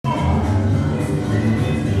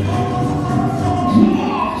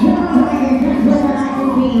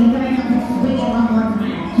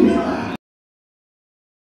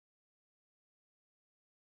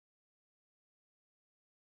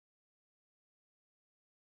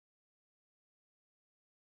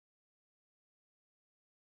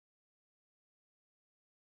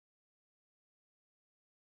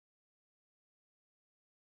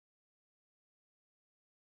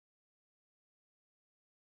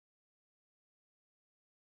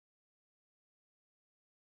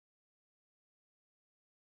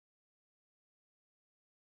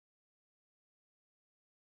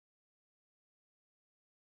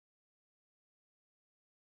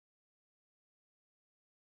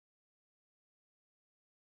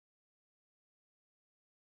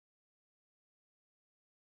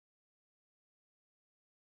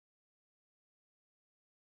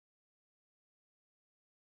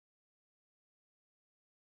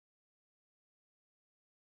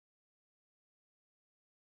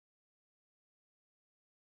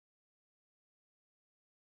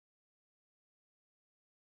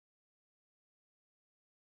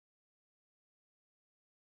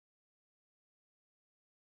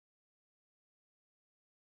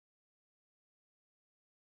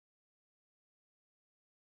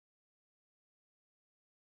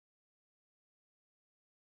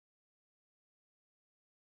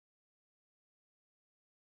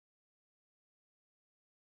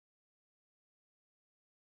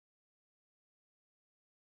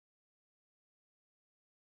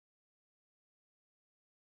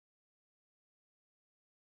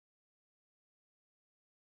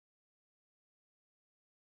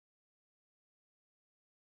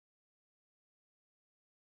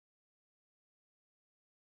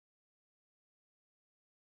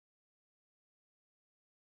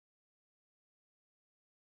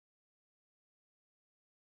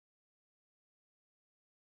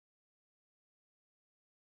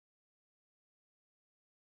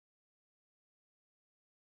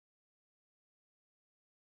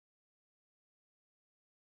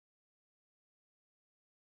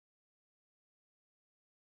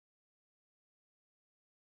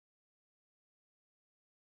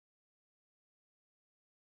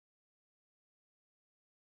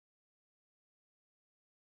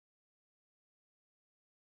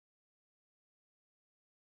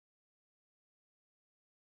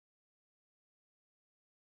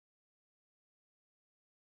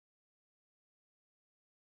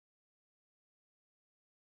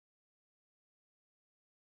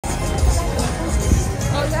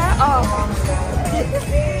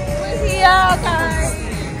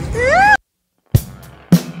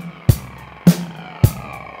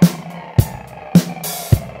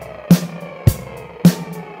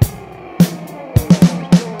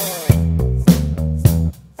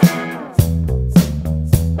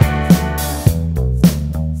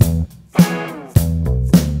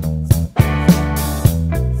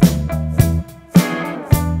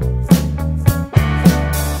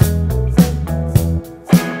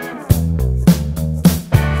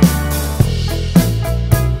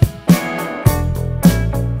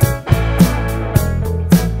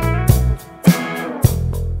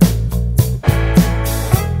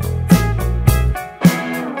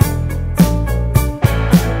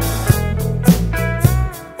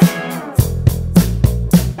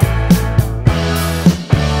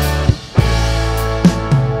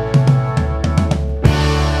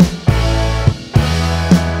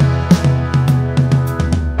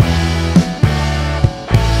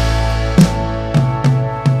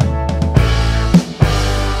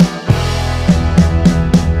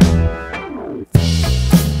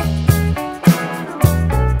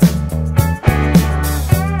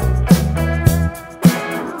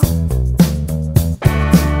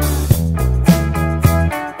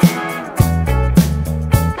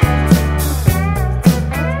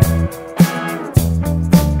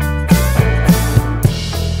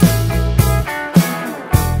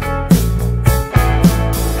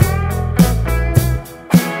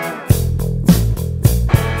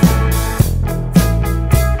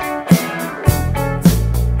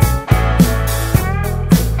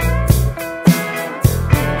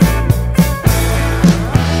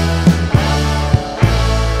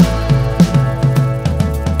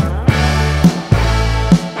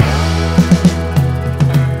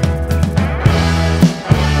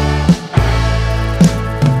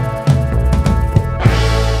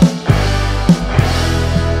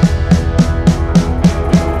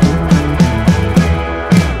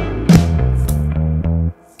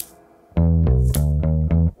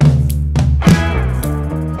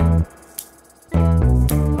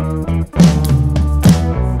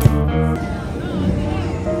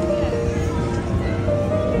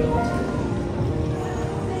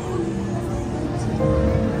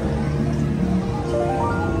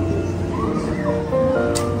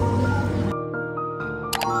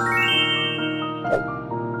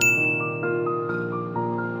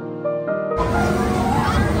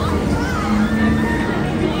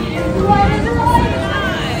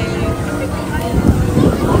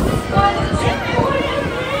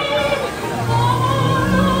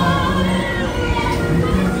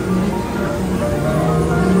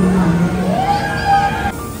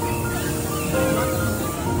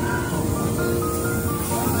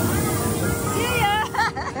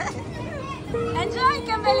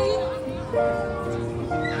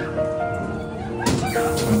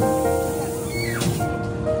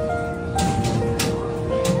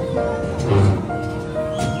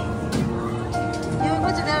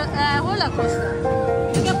Roller coaster.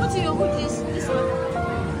 You can put your hood this one.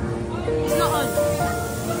 It's not on.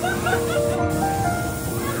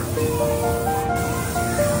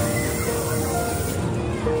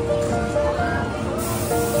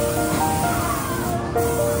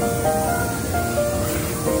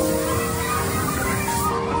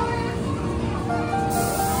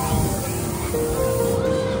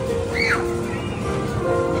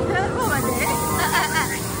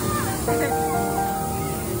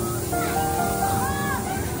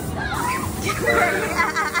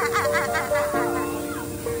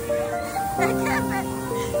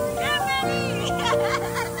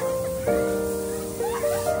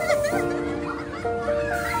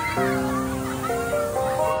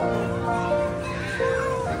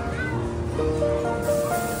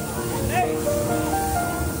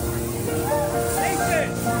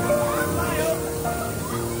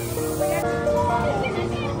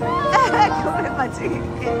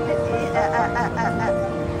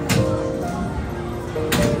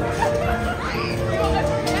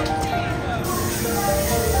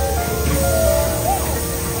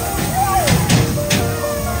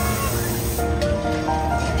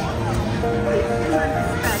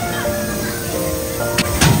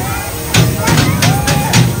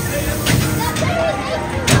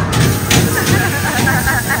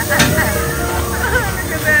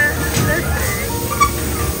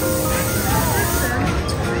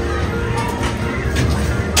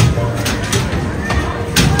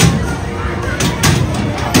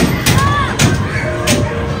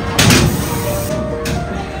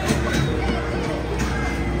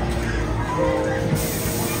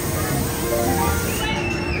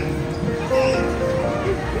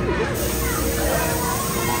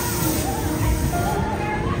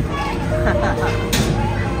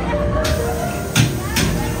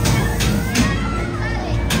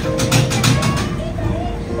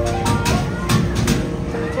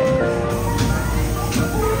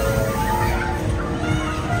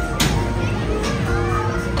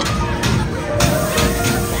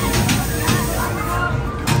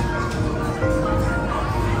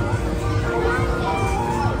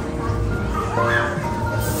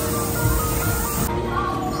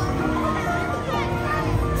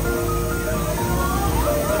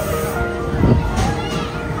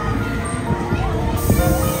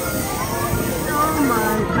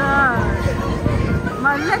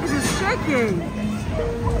 My legs is shaking.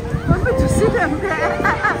 Want me to see them there?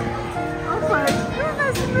 Oh my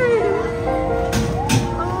goodness me.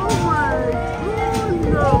 Oh my, oh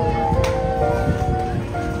no.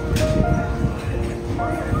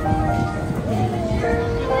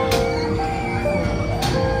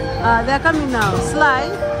 They're coming now.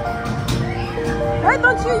 Slide. Why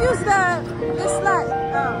don't you use the slide?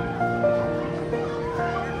 Oh.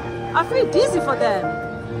 I feel dizzy for them.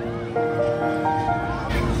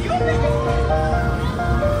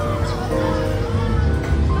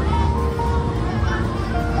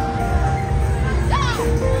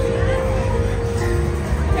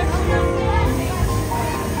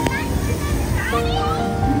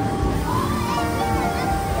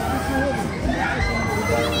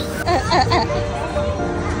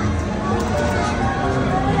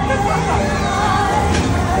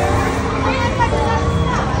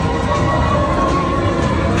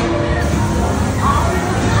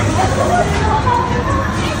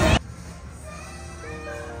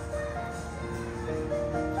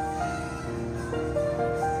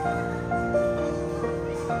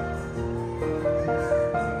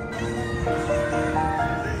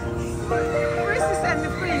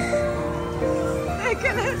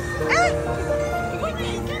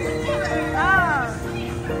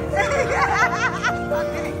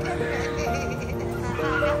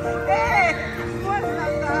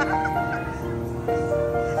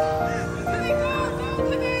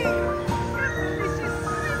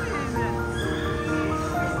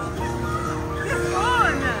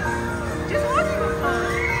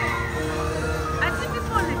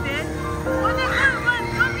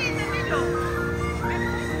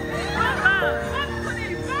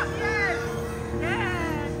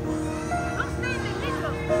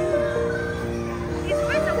 It's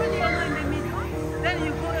better when you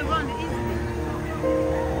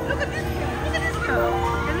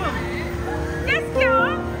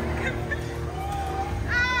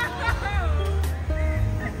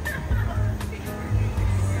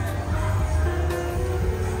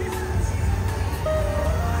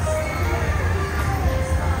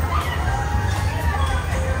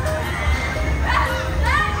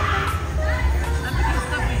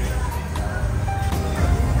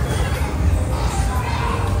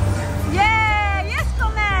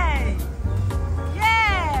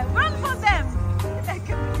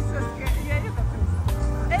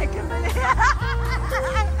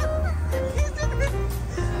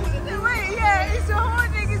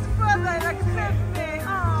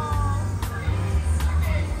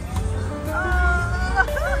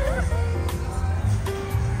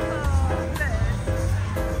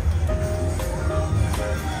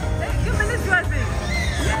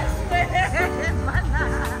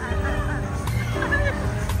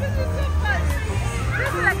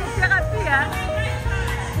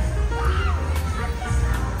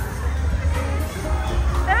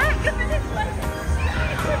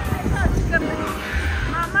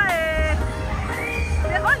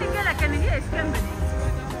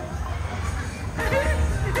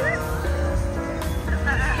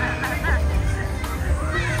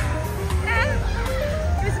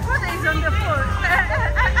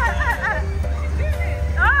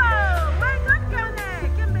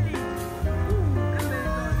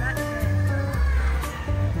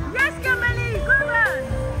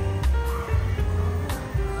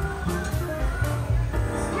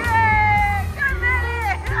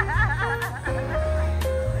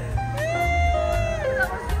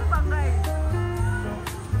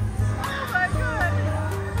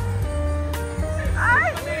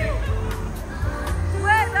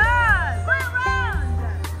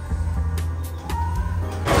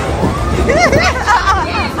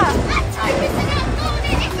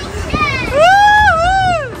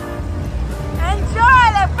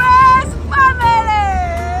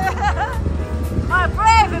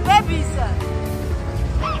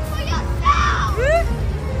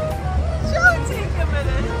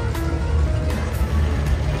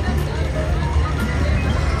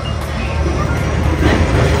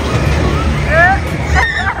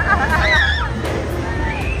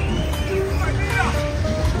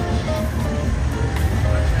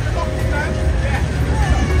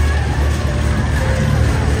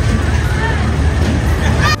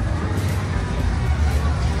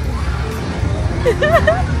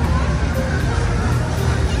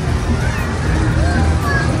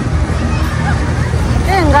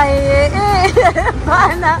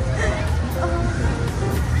Bana.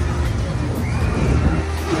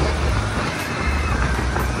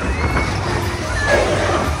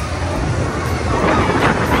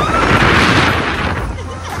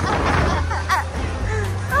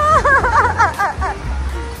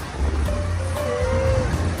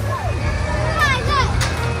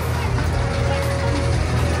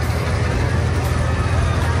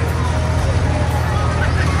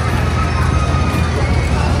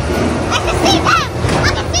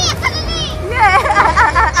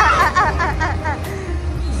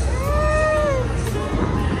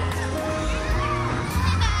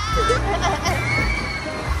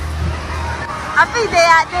 I think they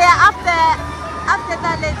are after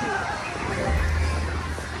that lady.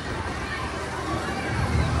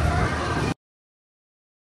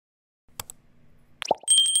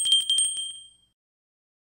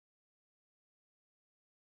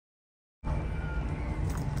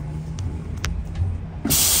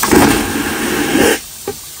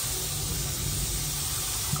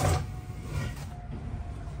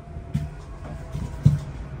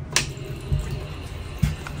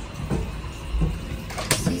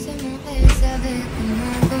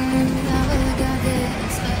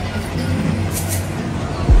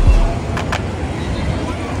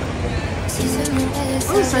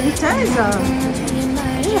 Oh, sanitizer.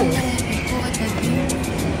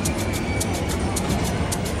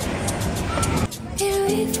 Il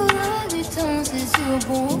lui faudra du temps, c'est sûr,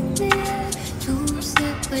 pour oublier tous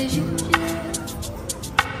ces préjugés.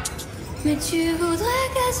 Mais tu voudrais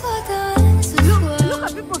qu'elle soit ta reine ce soir.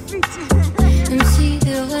 Même si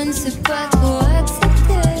de reine c'est pas trop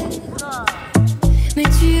accepté. Mais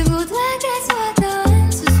tu voudrais qu'elle soit ta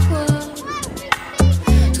reine ce soir.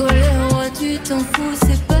 Toi le roi tu t'en fous,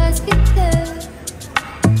 c'est pas ce qui t'aime.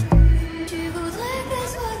 Tu voudrais qu'elle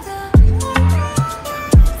soit ta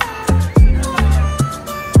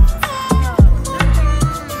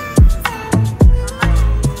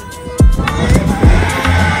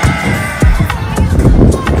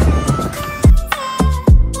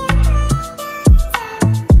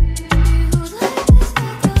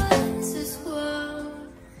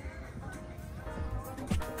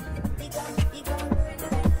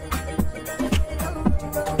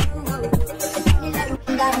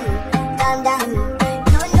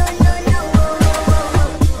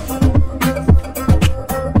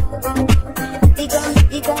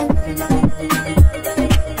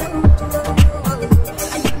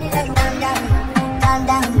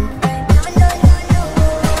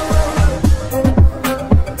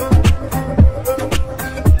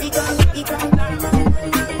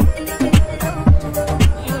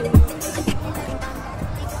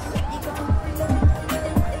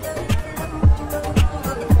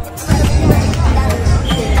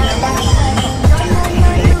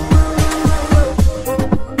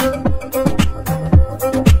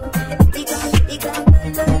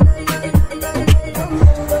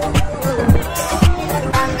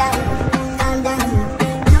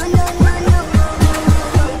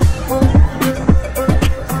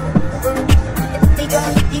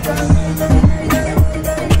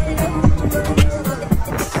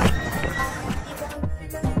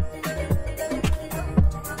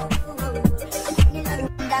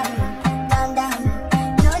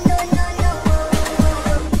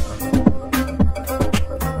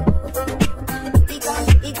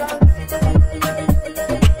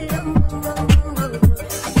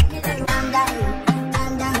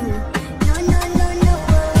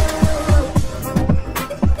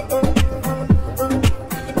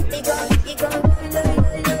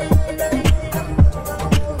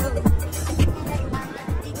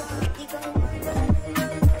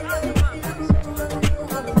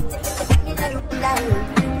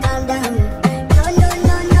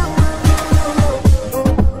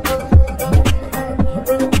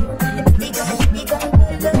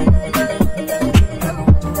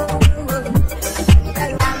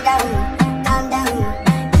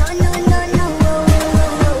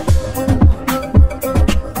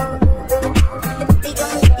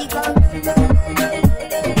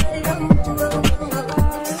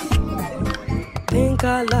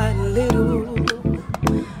I lied a little.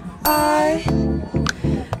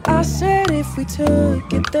 I said if we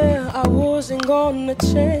took it there, I wasn't gonna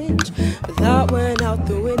change, but that went out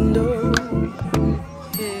the window.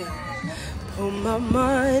 Yeah, put my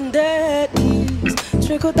mind at ease,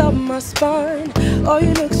 trickled up my spine. Oh,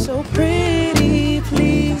 you look so pretty,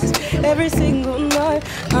 please. Every single night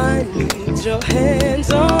I need your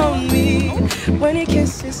hands on me. when your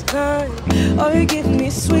kiss is kind. Oh, you give me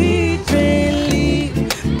sweet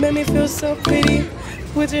relief, make me feel so pretty.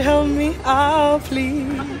 Would you help me out,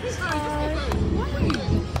 please? I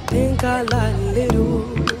think I lied a little.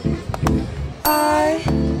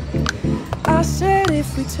 I said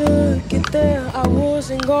if we took it there, I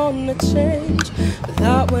wasn't gonna change, but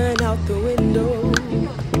that went out the window.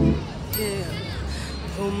 Yeah,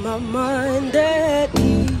 put my mind at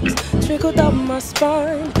ease, trickled down my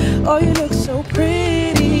spine. Oh, you look so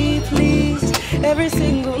pretty, please. Every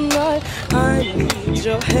single night I need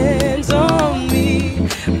your hands on me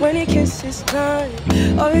when your kiss is kind.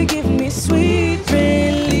 Oh, you give me sweet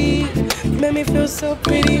relief, make me feel so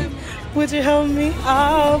pretty. Would you help me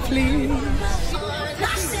out, please?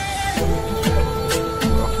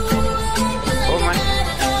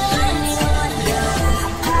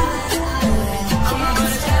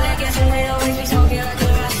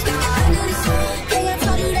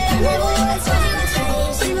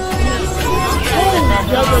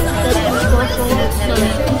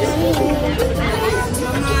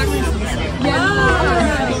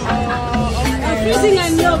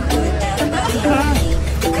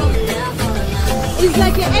 It's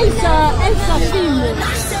like an Elsa film.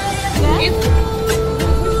 Yeah?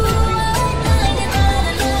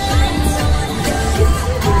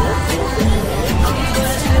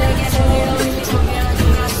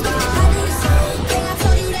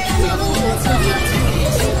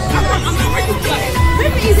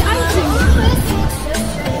 Maybe it's acting.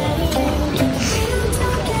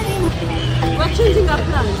 We're changing our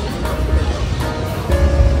plans.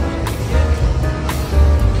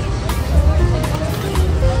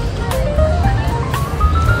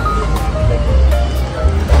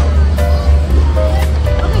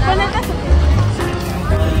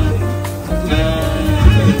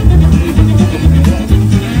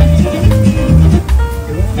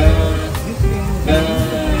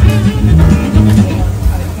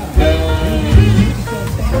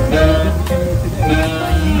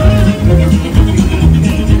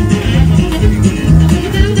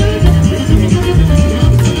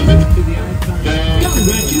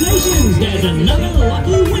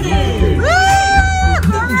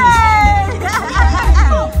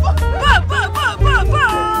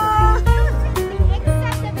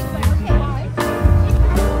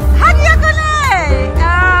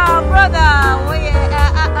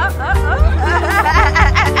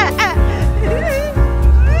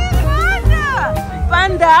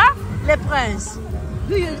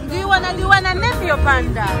 Do you wanna name your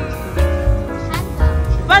panda?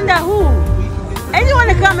 Panda who? Anyone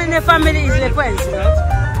who come in the family is the prince. Is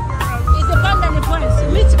the panda the prince?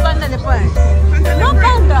 Meet panda the prince. No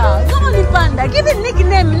panda, not only panda. Give it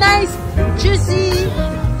nickname, nice, juicy,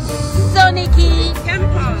 sonicky.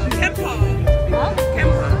 Kemper. Huh?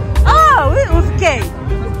 Kemper. Oh, with K.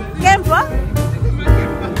 Kemper.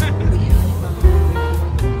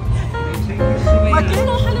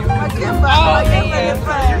 Oh, yeah.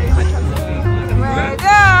 Well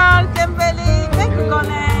done, Kimberly. Thank you,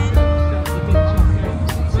 Colin.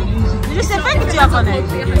 Did you say thank you to your Colin?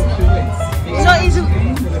 So,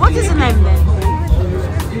 what is the name then?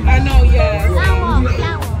 I know, yeah.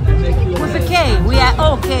 With a K. We are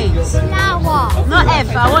all K's. Flower. Not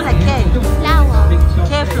F. I want a K. Flower.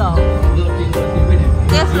 K-Flow.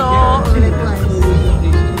 K-Flow.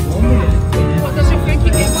 What does your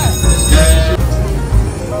Frankie get what?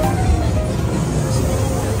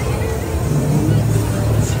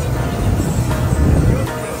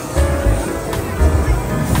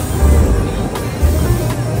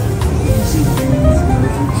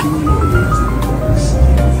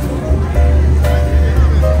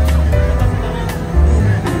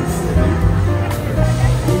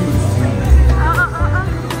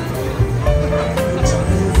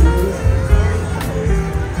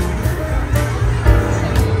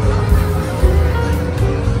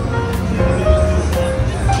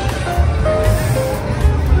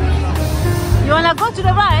 Go to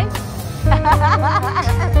the right.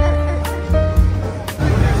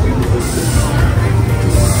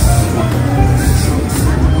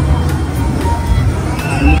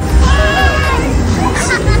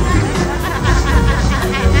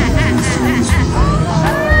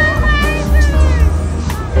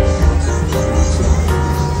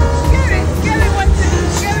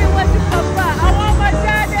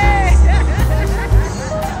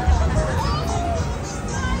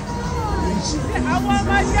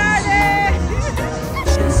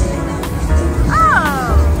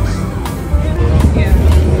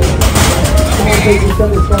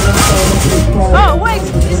 Oh wait,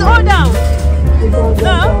 it's all down.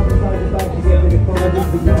 No.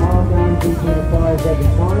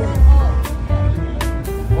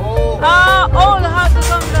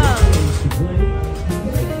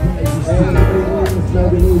 Put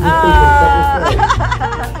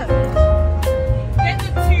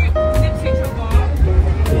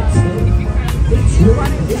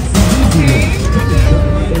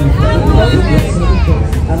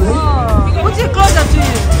it closer to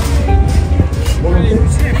you. You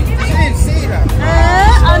didn't see that.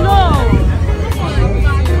 I know.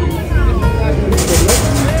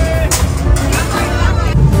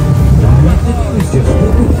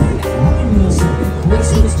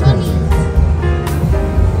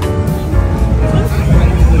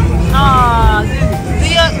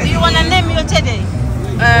 Do you want to name your teddy?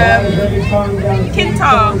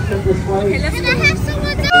 Kintar. Okay, let's go.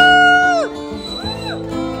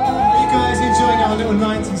 Are you guys enjoying our little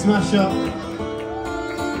 90s mashup?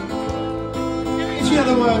 Each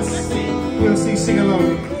other words, you'll see sing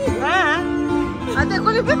along. Are they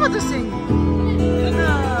calling people to sing?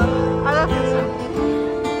 No, I don't think so.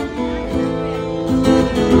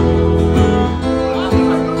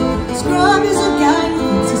 Scrub is a guy who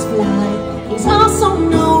thinks he's fly. He's also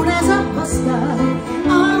known as a buster.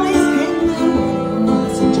 Always getting the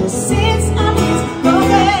ones and just sits on his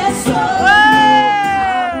progress. I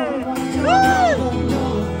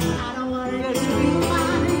don't want to let you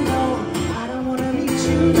know. I don't want to meet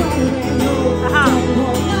you nowhere. No, I don't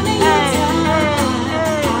want none of your time.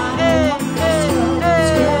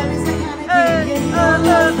 Scrub is the kind of thing getting all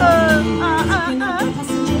over me. Taking up the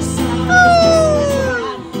passenger side.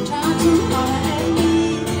 Trying to holler at me.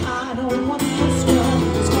 I don't want no scrub.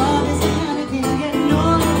 Scrub is the kind of thing getting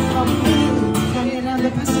all over me. Hanging on the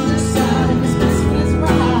passenger side of his best friend's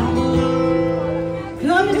ride.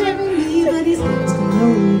 Club is having me, but he's got to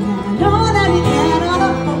know that. I know that he can't on a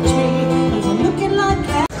poetry. Cause I'm looking like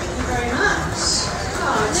that. Thank you very much.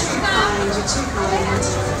 Oh, too kind. You're too kind.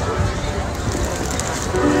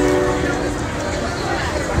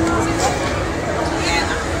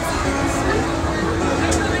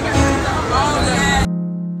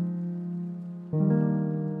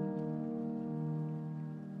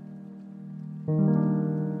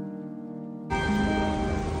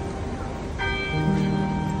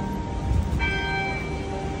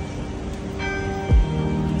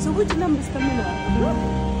 So which number is coming up?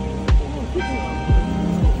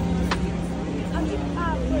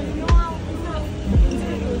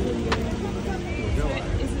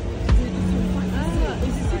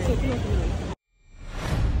 Is it 6 o'clock?